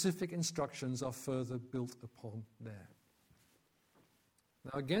gender-specific instructions are further built upon there.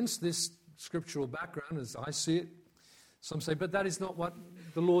 Now, against this scriptural background, as I see it, some say, but that is not what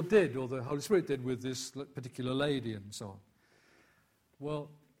the Lord did, or the Holy Spirit did with this particular lady, and so on.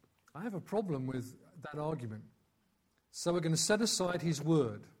 Well, I have a problem with that argument. So we're going to set aside his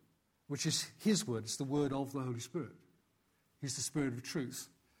word, which is his word. It's the word of the Holy Spirit. He's the Spirit of truth.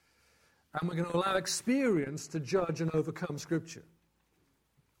 And we're going to allow experience to judge and overcome Scripture.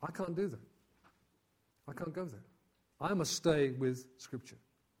 I can't do that. I can't go there. I must stay with Scripture.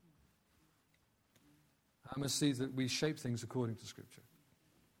 I must see that we shape things according to Scripture.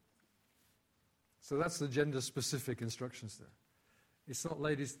 So that's the gender-specific instructions there. It's not,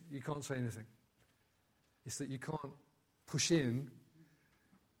 ladies, you can't say anything. It's that you can't push in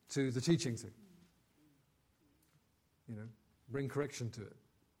to the teaching thing. Bring correction to it.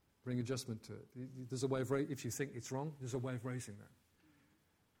 Bring adjustment to it. There's a way of, if you think it's wrong, there's a way of raising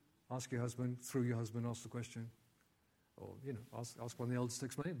that. Ask your husband, through your husband, ask the question. Or, ask one of the elders to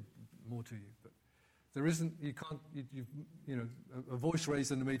explain more to you. But there isn't, you can't, a voice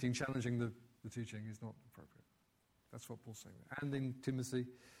raised in the meeting challenging the teaching is not appropriate. That's what Paul's saying there. And in Timothy,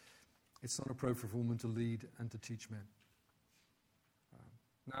 it's not appropriate for a woman to lead and to teach men.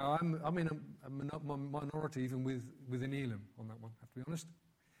 Now, I'm in a minority even within Elim on that one, I have to be honest.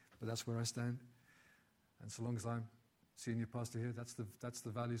 But that's where I stand. And so long as I'm senior pastor here, that's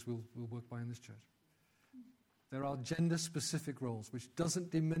the values we'll work by in this church. There are gender-specific roles, which doesn't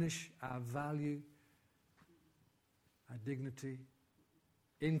diminish our value, our dignity.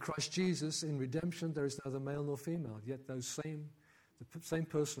 In Christ Jesus, in redemption, there is neither male nor female. Yet the same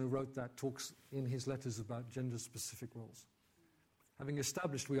person who wrote that talks in his letters about gender-specific roles. Having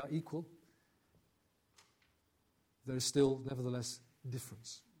established we are equal, there is still, nevertheless,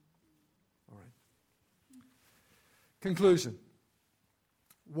 difference. All right. Conclusion.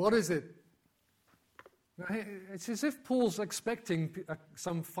 What is it? It's as if Paul's expecting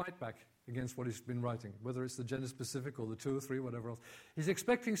some fight back against what he's been writing, whether it's the gender-specific or the 2 or 3, whatever else. He's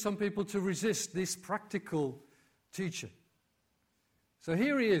expecting some people to resist this practical teaching. So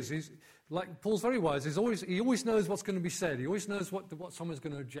here he is. He's like Paul's very wise. He always knows what's going to be said. He always knows what someone's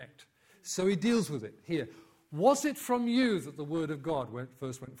going to object. So he deals with it here. Was it from you that the word of God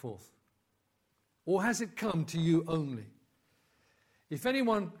first went forth? Or has it come to you only? If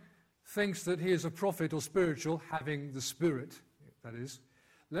anyone thinks that he is a prophet or spiritual, having the Spirit, that is,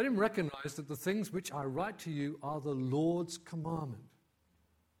 let him recognize that the things which I write to you are the Lord's commandment.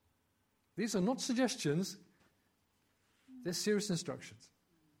 These are not suggestions. They're serious instructions.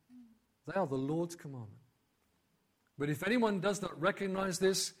 They are the Lord's commandment. But if anyone does not recognize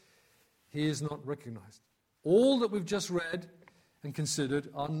this, he is not recognized. All that we've just read and considered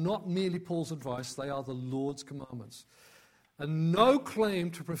are not merely Paul's advice, they are the Lord's commandments. And no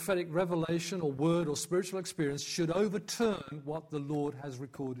claim to prophetic revelation or word or spiritual experience should overturn what the Lord has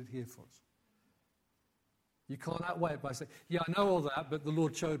recorded here for us. You can't outweigh it by saying, yeah, I know all that, but the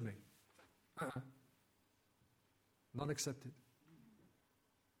Lord showed me. Not accepted.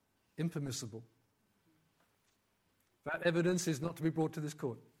 Impermissible. That evidence is not to be brought to this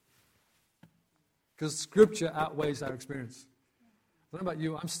court. Because Scripture outweighs our experience. I don't know about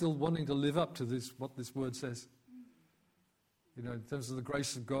you, I'm still wanting to live up to what this word says. In terms of the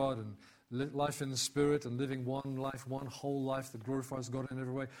grace of God and life in the Spirit and living one life, one whole life that glorifies God in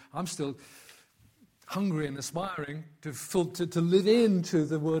every way. I'm still hungry and aspiring to live into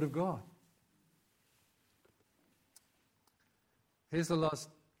the Word of God. Here's the last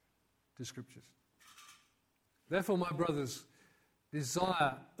two scriptures. Therefore, my brothers,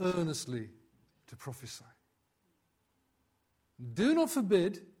 desire earnestly to prophesy. Do not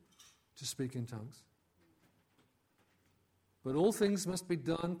forbid to speak in tongues. But all things must be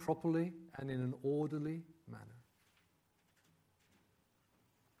done properly and in an orderly manner.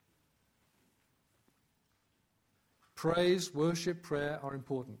 Praise, worship, prayer are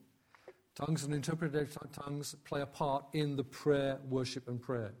important. Tongues and interpretation of tongues play a part in the prayer, worship, and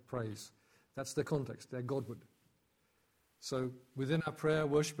praise. That's their context. They're Godward. So within our prayer,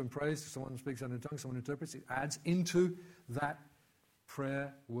 worship and praise, someone speaks out in tongues, someone interprets, it adds into that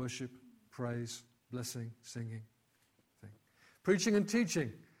prayer, worship, praise, blessing, singing thing. Preaching and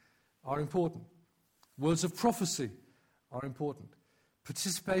teaching are important. Words of prophecy are important.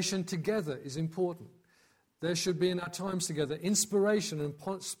 Participation together is important. There should be in our times together inspiration and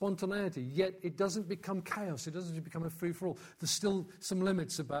spontaneity, yet it doesn't become chaos. It doesn't become a free-for-all. There's still some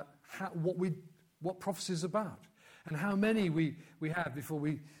limits about what prophecy is about and how many we have before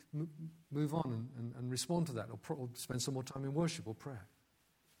we move on and respond to that or spend some more time in worship or prayer.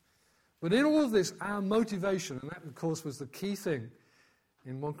 But in all of this, our motivation, and that, of course, was the key thing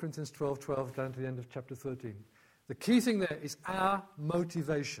in 1 Corinthians 12:12 down to the end of chapter 13. The key thing there is our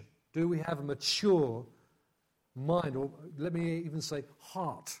motivation. Do we have a mature mind, or let me even say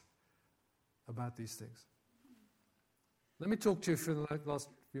heart, about these things? Let me talk to you for the last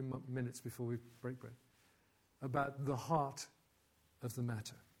few minutes before we break bread about the heart of the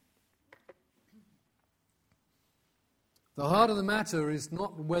matter. The heart of the matter is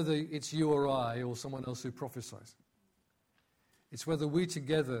not whether it's you or I or someone else who prophesies. It's whether we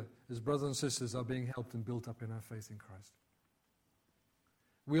together as brothers and sisters are being helped and built up in our faith in Christ.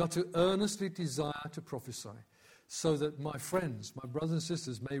 We are to earnestly desire to prophesy so that my friends, my brothers and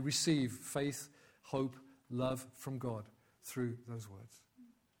sisters may receive faith, hope, love from God through those words.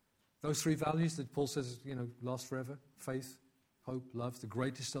 Those three values that Paul says, last forever: faith, hope, love. The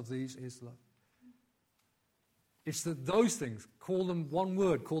greatest of these is love. It's that those things, call them one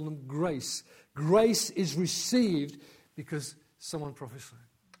word, call them grace. Grace is received because someone prophesied.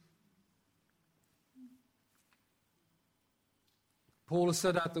 Paul has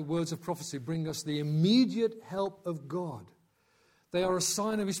set out that words of prophecy bring us the immediate help of God. They are a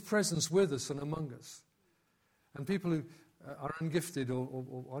sign of his presence with us and among us. And people who are ungifted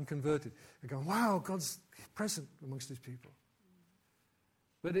or unconverted, they go, wow, God's present amongst his people.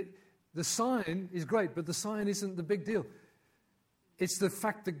 But the sign is great, but the sign isn't the big deal. It's the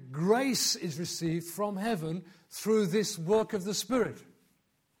fact that grace is received from heaven through this work of the Spirit.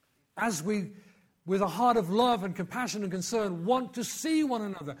 As we, with a heart of love and compassion and concern, want to see one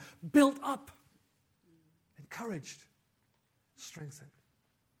another built up, encouraged, strengthened.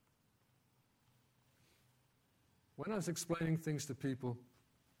 When I was explaining things to people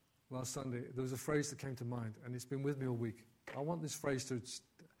last Sunday, there was a phrase that came to mind, and it's been with me all week. I want this phrase to...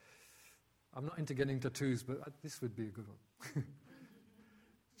 I'm not into getting tattoos, but this would be a good one.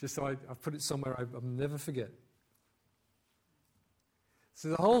 Just so I've put it somewhere I'll never forget. So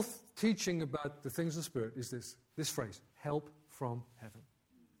the whole teaching about the things of the Spirit is this phrase: help from heaven.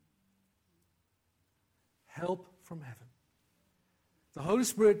 Help from heaven. The Holy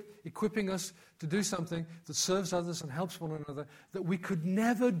Spirit equipping us to do something that serves others and helps one another that we could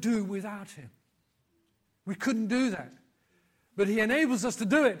never do without him. We couldn't do that. But he enables us to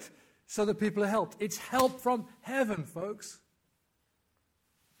do it so that people are helped. It's help from heaven, folks.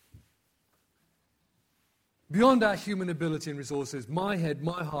 Beyond our human ability and resources, my head,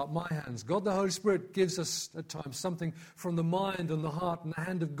 my heart, my hands, God the Holy Spirit gives us at times something from the mind and the heart and the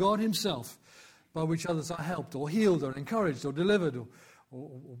hand of God himself by which others are helped or healed or encouraged or delivered or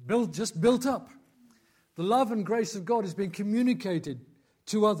built up. The love and grace of God is being communicated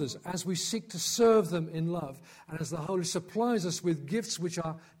to others as we seek to serve them in love and as the Holy supplies us with gifts which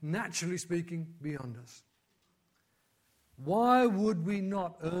are, naturally speaking, beyond us. Why would we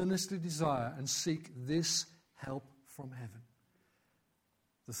not earnestly desire and seek this help from heaven?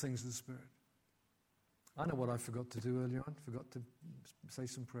 The things of the Spirit. I know what I forgot to do earlier on. Forgot to say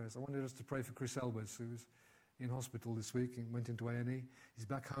some prayers. I wanted us to pray for Chris Elwes, who was in hospital this week and went into A&E. He's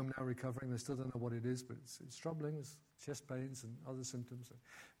back home now recovering. They still don't know what it is, but it's troubling. There's chest pains and other symptoms.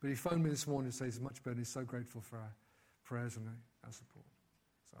 But he phoned me this morning to say he's much better. He's so grateful for our prayers and our support.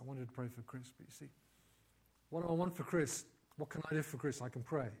 So I wanted to pray for Chris. But you see, what do I want for Chris? What can I do for Chris? I can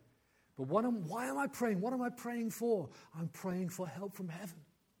pray. But why am I praying? What am I praying for? I'm praying for help from heaven.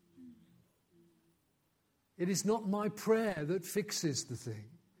 It is not my prayer that fixes the thing.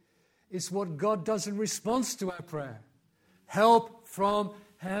 It's what God does in response to our prayer. Help from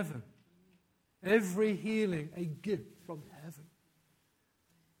heaven. Every healing, a gift from heaven.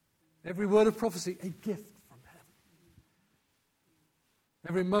 Every word of prophecy, a gift from heaven.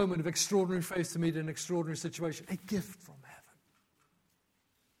 Every moment of extraordinary faith to meet an extraordinary situation, a gift from heaven.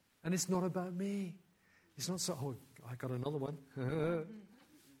 And it's not about me. It's not so, oh, I got another one.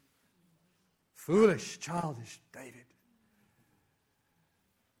 Foolish, childish David.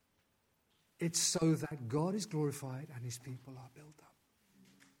 It's so that God is glorified and his people are built up.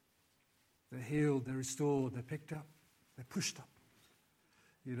 They're healed, they're restored, they're picked up, they're pushed up.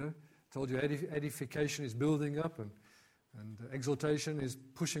 Told you edification is building up and exaltation is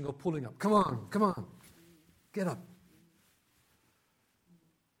pushing or pulling up. Come on, get up.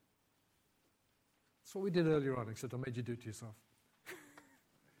 That's what we did earlier on, except I made you do it to yourself.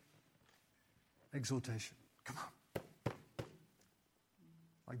 Exaltation, come on.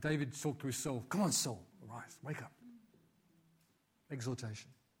 Like David talked to his soul, come on soul, arise, wake up. Exaltation.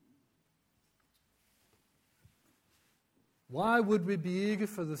 Why would we be eager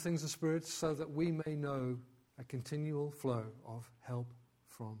for the things of the Spirit? So that we may know a continual flow of help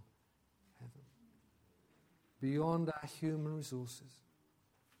from heaven. Beyond our human resources.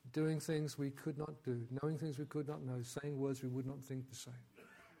 Doing things we could not do. Knowing things we could not know. Saying words we would not think to say.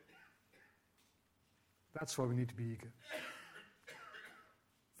 That's why we need to be eager.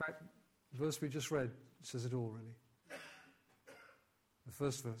 In fact, the verse we just read says it all, really. The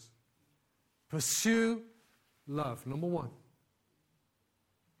first verse. Pursue love. Number one.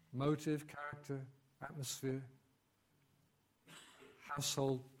 Motive, character, atmosphere,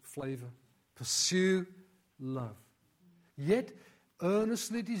 household flavor. Pursue love. Yet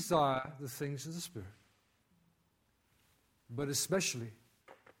earnestly desire the things of the Spirit. But especially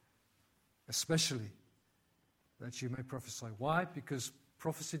that you may prophesy. Why? Because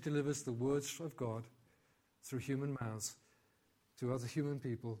prophecy delivers the words of God through human mouths to other human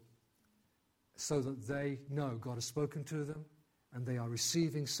people so that they know God has spoken to them and they are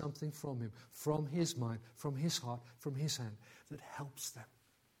receiving something from Him, from His mind, from His heart, from His hand, that helps them,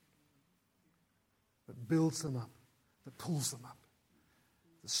 that builds them up, that pulls them up,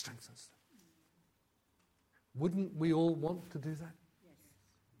 that strengthens them. Wouldn't we all want to do that? Yes.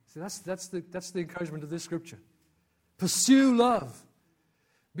 See, that's the encouragement of this scripture. Pursue love.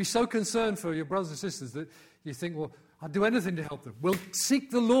 Be so concerned for your brothers and sisters that you think, well, I'll do anything to help them. Well, seek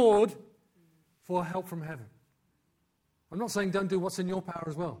the Lord for help from heaven. I'm not saying don't do what's in your power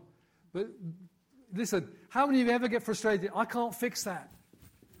as well. But listen, how many of you ever get frustrated? I can't fix that.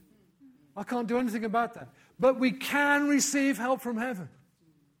 I can't do anything about that. But we can receive help from heaven.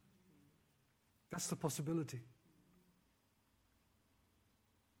 That's the possibility.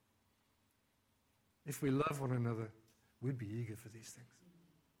 If we love one another, we'd be eager for these things.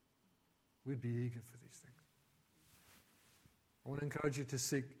 We'd be eager for these things. I want to encourage you to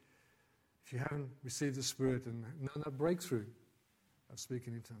seek, if you haven't received the Spirit and known that breakthrough of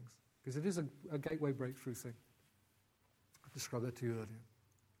speaking in tongues, because it is a gateway breakthrough thing. I described that to you earlier.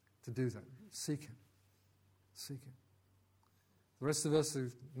 To do that, seek Him. Seek Him. The rest of us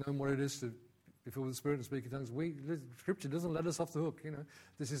who've known what it is to be filled with the Spirit and speak in tongues, Scripture doesn't let us off the hook.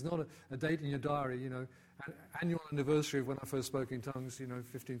 This is not a date in your diary. Annual anniversary of when I first spoke in tongues.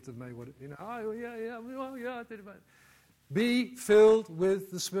 15th of May. I did it. Be filled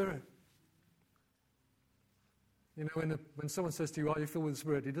with the Spirit. When someone says to you, "Are you filled with the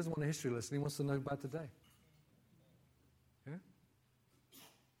Spirit?" he doesn't want a history lesson. He wants to know about today. Yeah?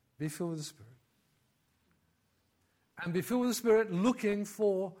 Be filled with the Spirit. And be filled with the Spirit, looking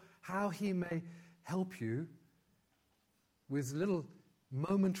for how He may help you with little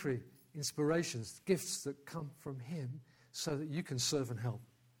momentary inspirations, gifts that come from Him, so that you can serve and help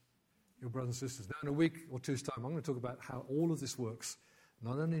your brothers and sisters. Now, in a week or two's time, I'm going to talk about how all of this works,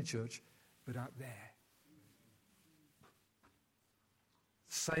 not only in church, but out there.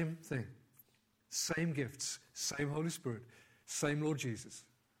 Same thing. Same gifts. Same Holy Spirit. Same Lord Jesus.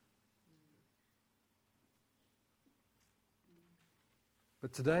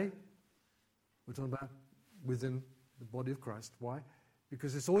 But today, we're talking about within the body of Christ. Why?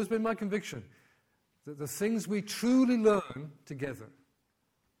 Because it's always been my conviction that the things we truly learn together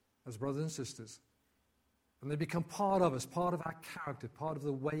as brothers and sisters, and they become part of us, part of our character, part of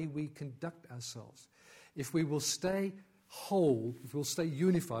the way we conduct ourselves. If we will stay whole, if we'll stay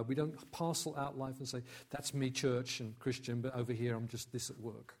unified, we don't parcel out life and say, that's me, church and Christian, but over here I'm just this at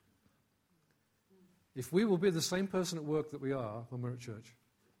work. If we will be the same person at work that we are when we're at church,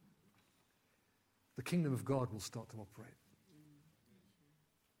 the kingdom of God will start to operate.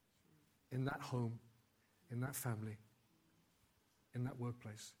 In that home, in that family, in that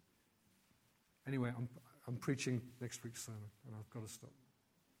workplace. Anyway, I'm preaching next week's sermon, and I've got to stop.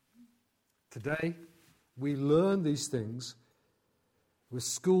 Today, we learn these things. We're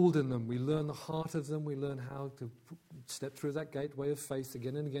schooled in them. We learn the heart of them. We learn how to step through that gateway of faith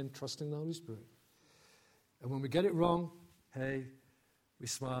again and again, trusting the Holy Spirit. And when we get it wrong, hey, we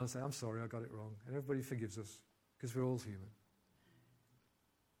smile and say, I'm sorry, I got it wrong. And everybody forgives us, because we're all human.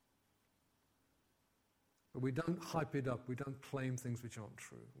 But we don't hype it up. We don't claim things which aren't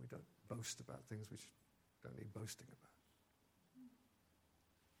true. We don't boast about things which don't need boasting about.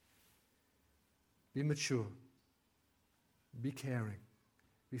 Be mature. Be caring.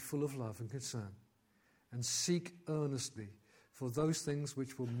 be full of love and concern, and seek earnestly for those things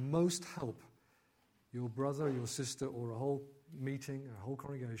which will most help your brother, your sister, or a whole meeting, a whole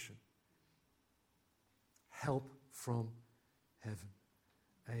congregation. Help from heaven.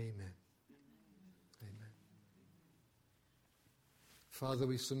 Amen. Amen. Father,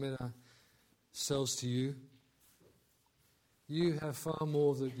 we submit ourselves to you. You have far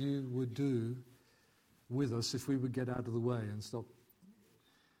more that you would do with us if we would get out of the way and stop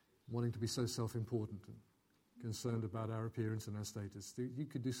wanting to be so self-important and concerned about our appearance and our status. You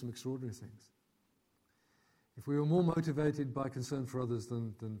could do some extraordinary things. If we were more motivated by concern for others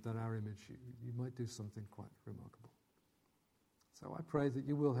than our image, you might do something quite remarkable. So I pray that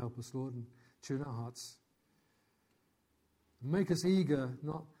you will help us, Lord, and tune our hearts. Make us eager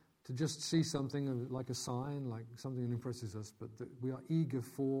not to just see something like a sign, like something that impresses us, but that we are eager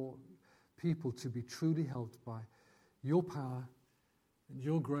for people to be truly helped by your power and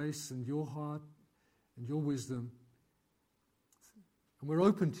your grace and your heart and your wisdom. And we're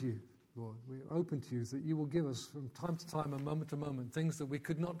open to you, Lord. We're open to you that you will give us from time to time and moment to moment things that we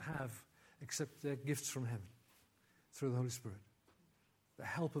could not have except they're gifts from heaven through the Holy Spirit. The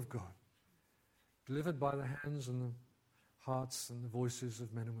help of God, delivered by the hands and the hearts and the voices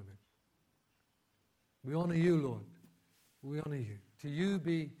of men and women. We honor you, Lord. We honor you. To you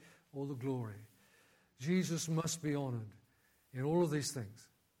be all the glory. Jesus must be honored in all of these things.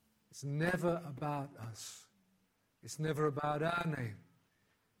 It's never about us. It's never about our name.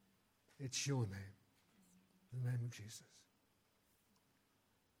 It's your name. In the name of Jesus.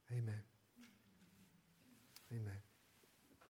 Amen. Amen.